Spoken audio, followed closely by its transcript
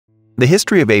The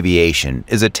history of aviation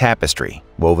is a tapestry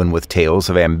woven with tales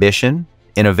of ambition,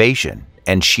 innovation,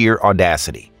 and sheer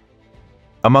audacity.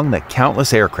 Among the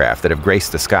countless aircraft that have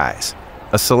graced the skies,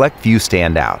 a select few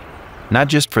stand out, not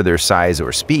just for their size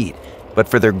or speed, but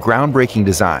for their groundbreaking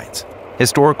designs,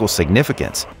 historical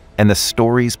significance, and the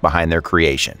stories behind their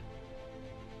creation.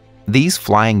 These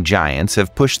flying giants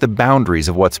have pushed the boundaries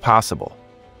of what's possible,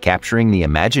 capturing the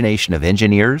imagination of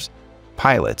engineers,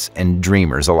 pilots, and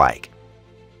dreamers alike.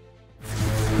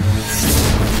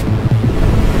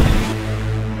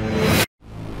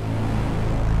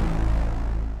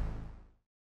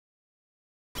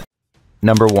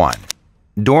 Number 1.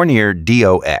 Dornier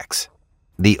DOX,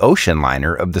 the ocean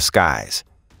liner of the skies.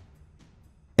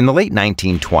 In the late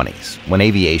 1920s, when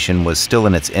aviation was still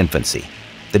in its infancy,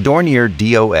 the Dornier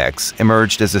DOX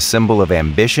emerged as a symbol of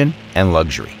ambition and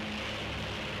luxury.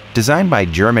 Designed by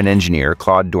German engineer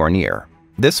Claude Dornier,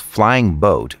 this flying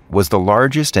boat was the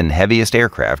largest and heaviest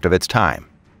aircraft of its time,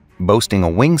 boasting a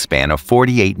wingspan of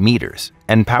 48 meters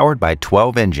and powered by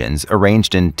 12 engines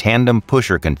arranged in tandem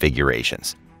pusher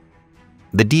configurations.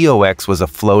 The DOX was a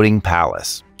floating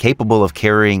palace, capable of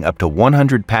carrying up to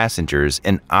 100 passengers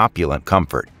in opulent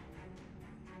comfort.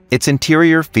 Its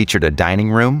interior featured a dining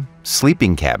room,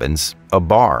 sleeping cabins, a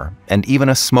bar, and even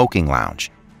a smoking lounge,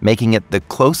 making it the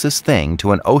closest thing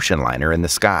to an ocean liner in the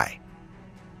sky.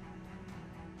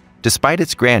 Despite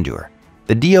its grandeur,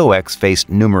 the DOX faced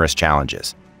numerous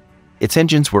challenges. Its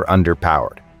engines were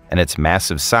underpowered, and its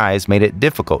massive size made it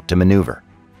difficult to maneuver.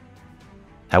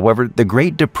 However, the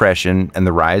Great Depression and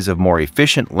the rise of more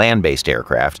efficient land-based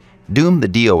aircraft doomed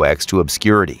the DOX to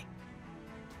obscurity.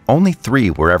 Only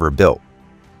 3 were ever built,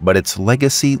 but its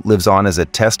legacy lives on as a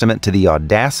testament to the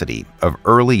audacity of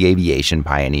early aviation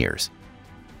pioneers.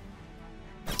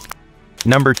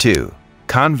 Number 2.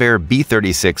 Convair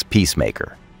B-36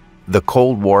 Peacemaker, the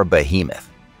Cold War behemoth.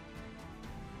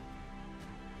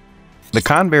 The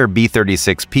Convair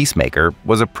B-36 Peacemaker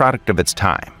was a product of its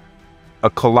time, a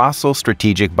colossal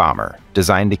strategic bomber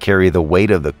designed to carry the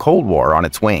weight of the Cold War on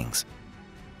its wings.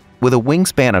 With a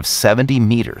wingspan of 70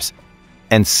 meters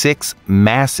and 6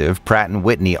 massive Pratt &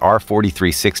 Whitney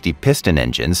R4360 piston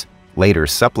engines, later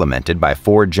supplemented by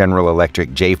 4 General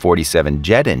Electric J47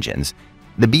 jet engines,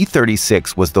 the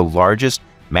B-36 was the largest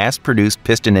mass-produced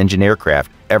piston engine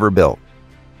aircraft ever built.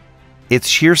 Its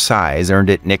sheer size earned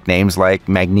it nicknames like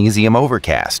Magnesium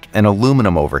Overcast and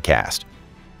Aluminum Overcast.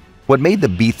 What made the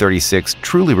B-36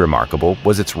 truly remarkable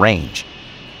was its range.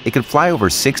 It could fly over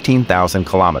 16,000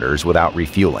 kilometers without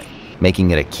refueling,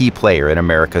 making it a key player in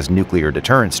America's nuclear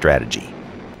deterrence strategy.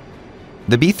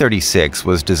 The B-36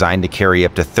 was designed to carry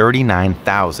up to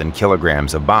 39,000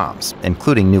 kilograms of bombs,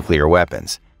 including nuclear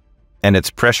weapons, and its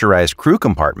pressurized crew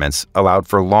compartments allowed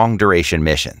for long-duration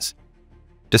missions.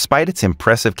 Despite its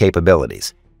impressive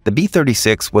capabilities, the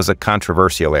B-36 was a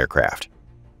controversial aircraft.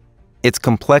 Its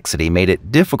complexity made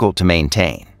it difficult to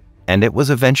maintain, and it was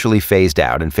eventually phased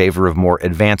out in favor of more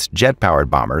advanced jet-powered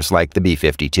bombers like the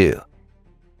B-52.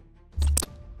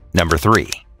 Number 3.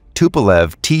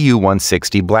 Tupolev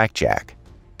Tu-160 Blackjack,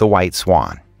 the White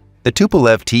Swan. The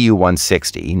Tupolev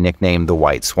Tu-160, nicknamed the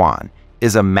White Swan,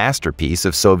 is a masterpiece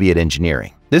of Soviet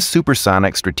engineering. This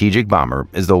supersonic strategic bomber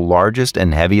is the largest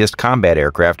and heaviest combat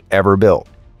aircraft ever built,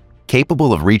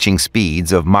 capable of reaching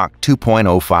speeds of Mach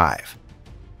 2.05.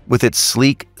 With its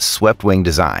sleek, swept-wing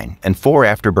design and 4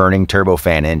 afterburning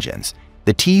turbofan engines,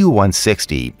 the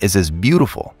Tu-160 is as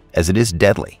beautiful as it is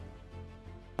deadly.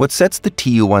 What sets the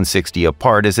Tu-160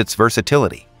 apart is its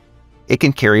versatility. It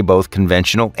can carry both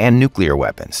conventional and nuclear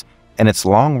weapons, and its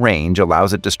long range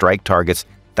allows it to strike targets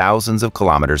thousands of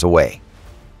kilometers away.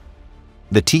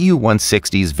 The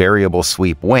Tu-160's variable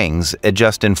sweep wings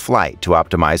adjust in flight to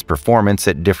optimize performance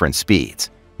at different speeds,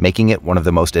 making it one of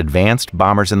the most advanced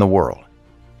bombers in the world.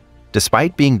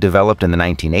 Despite being developed in the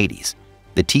 1980s,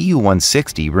 the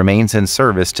Tu-160 remains in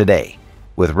service today,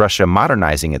 with Russia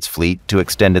modernizing its fleet to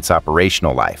extend its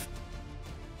operational life.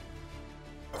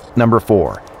 Number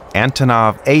 4.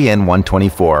 Antonov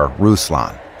An-124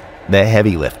 Ruslan, the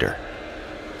heavy lifter.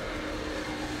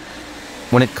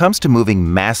 When it comes to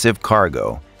moving massive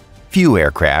cargo, few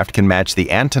aircraft can match the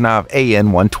Antonov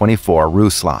An-124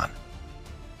 Ruslan.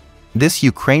 This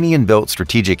Ukrainian-built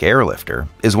strategic airlifter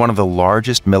is one of the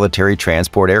largest military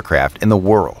transport aircraft in the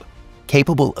world,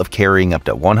 capable of carrying up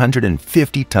to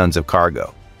 150 tons of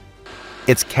cargo.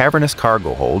 Its cavernous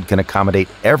cargo hold can accommodate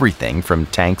everything from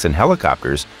tanks and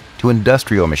helicopters to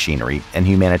industrial machinery and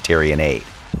humanitarian aid.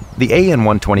 The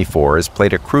An-124 has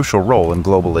played a crucial role in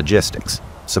global logistics,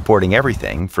 supporting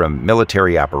everything from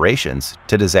military operations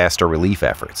to disaster relief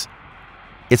efforts.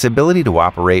 Its ability to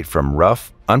operate from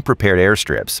rough, unprepared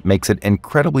airstrips makes it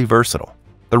incredibly versatile.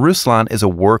 The Ruslan is a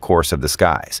workhorse of the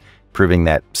skies, proving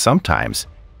that sometimes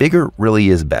bigger really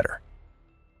is better.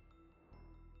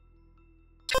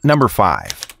 Number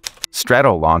 5.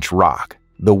 Stratolaunch Rock,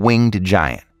 the winged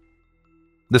giant.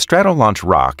 The Stratolaunch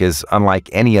Rock is unlike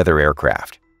any other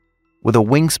aircraft. With a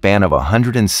wingspan of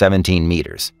 117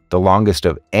 meters, the longest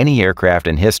of any aircraft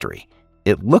in history,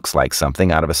 it looks like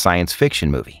something out of a science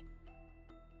fiction movie.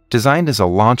 Designed as a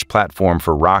launch platform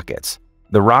for rockets,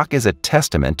 the Rock is a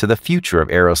testament to the future of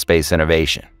aerospace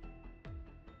innovation.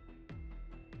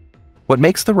 What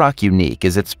makes the Rock unique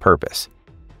is its purpose.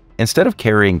 Instead of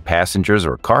carrying passengers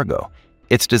or cargo,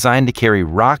 it's designed to carry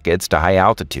rockets to high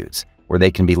altitudes where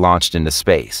they can be launched into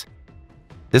space.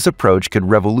 This approach could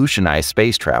revolutionize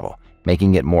space travel,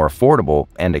 making it more affordable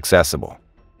and accessible.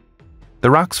 The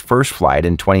Rock's first flight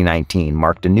in 2019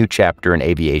 marked a new chapter in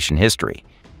aviation history,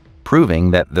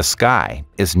 proving that the sky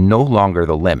is no longer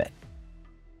the limit.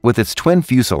 With its twin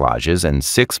fuselages and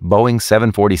 6 Boeing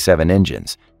 747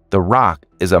 engines, the Rock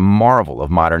is a marvel of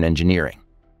modern engineering.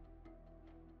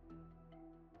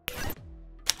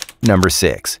 Number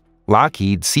 6.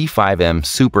 Lockheed C-5M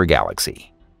Super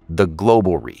Galaxy, the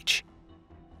global reach.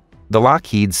 The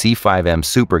Lockheed C-5M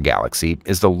Super Galaxy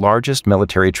is the largest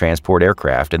military transport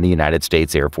aircraft in the United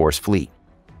States Air Force fleet.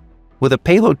 With a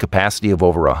payload capacity of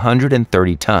over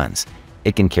 130 tons,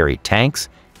 it can carry tanks,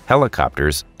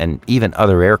 helicopters, and even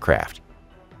other aircraft.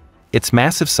 Its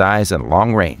massive size and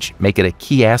long range make it a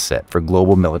key asset for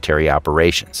global military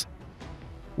operations.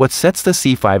 What sets the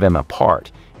C-5M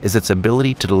apart is its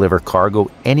ability to deliver cargo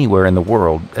anywhere in the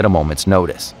world at a moment's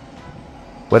notice.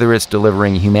 Whether it's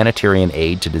delivering humanitarian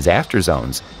aid to disaster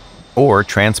zones or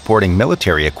transporting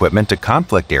military equipment to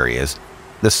conflict areas,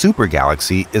 the Super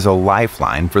Galaxy is a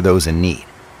lifeline for those in need.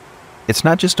 It's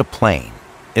not just a plane,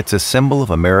 it's a symbol of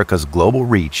America's global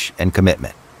reach and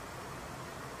commitment.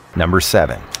 Number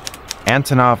 7.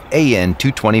 Antonov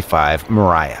AN-225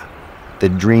 Mriya, the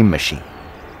Dream Machine.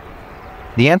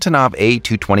 The Antonov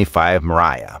A-225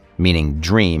 Mriya, meaning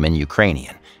dream in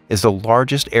Ukrainian, is the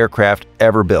largest aircraft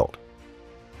ever built.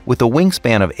 With a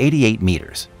wingspan of 88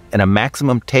 meters and a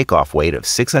maximum takeoff weight of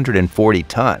 640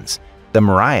 tons, the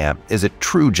Mriya is a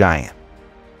true giant.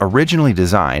 Originally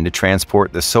designed to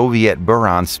transport the Soviet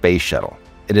Buran space shuttle,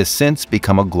 it has since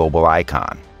become a global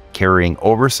icon, carrying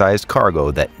oversized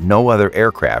cargo that no other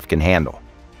aircraft can handle.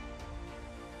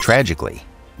 Tragically,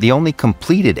 the only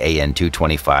completed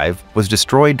AN-225 was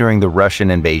destroyed during the Russian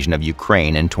invasion of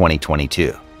Ukraine in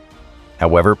 2022.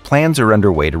 However, plans are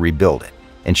underway to rebuild it,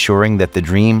 ensuring that the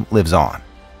dream lives on.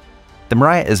 The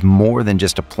Mriya is more than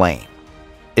just a plane.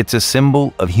 It's a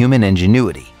symbol of human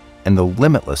ingenuity and the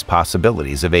limitless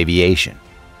possibilities of aviation.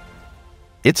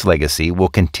 Its legacy will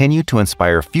continue to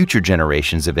inspire future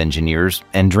generations of engineers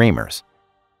and dreamers.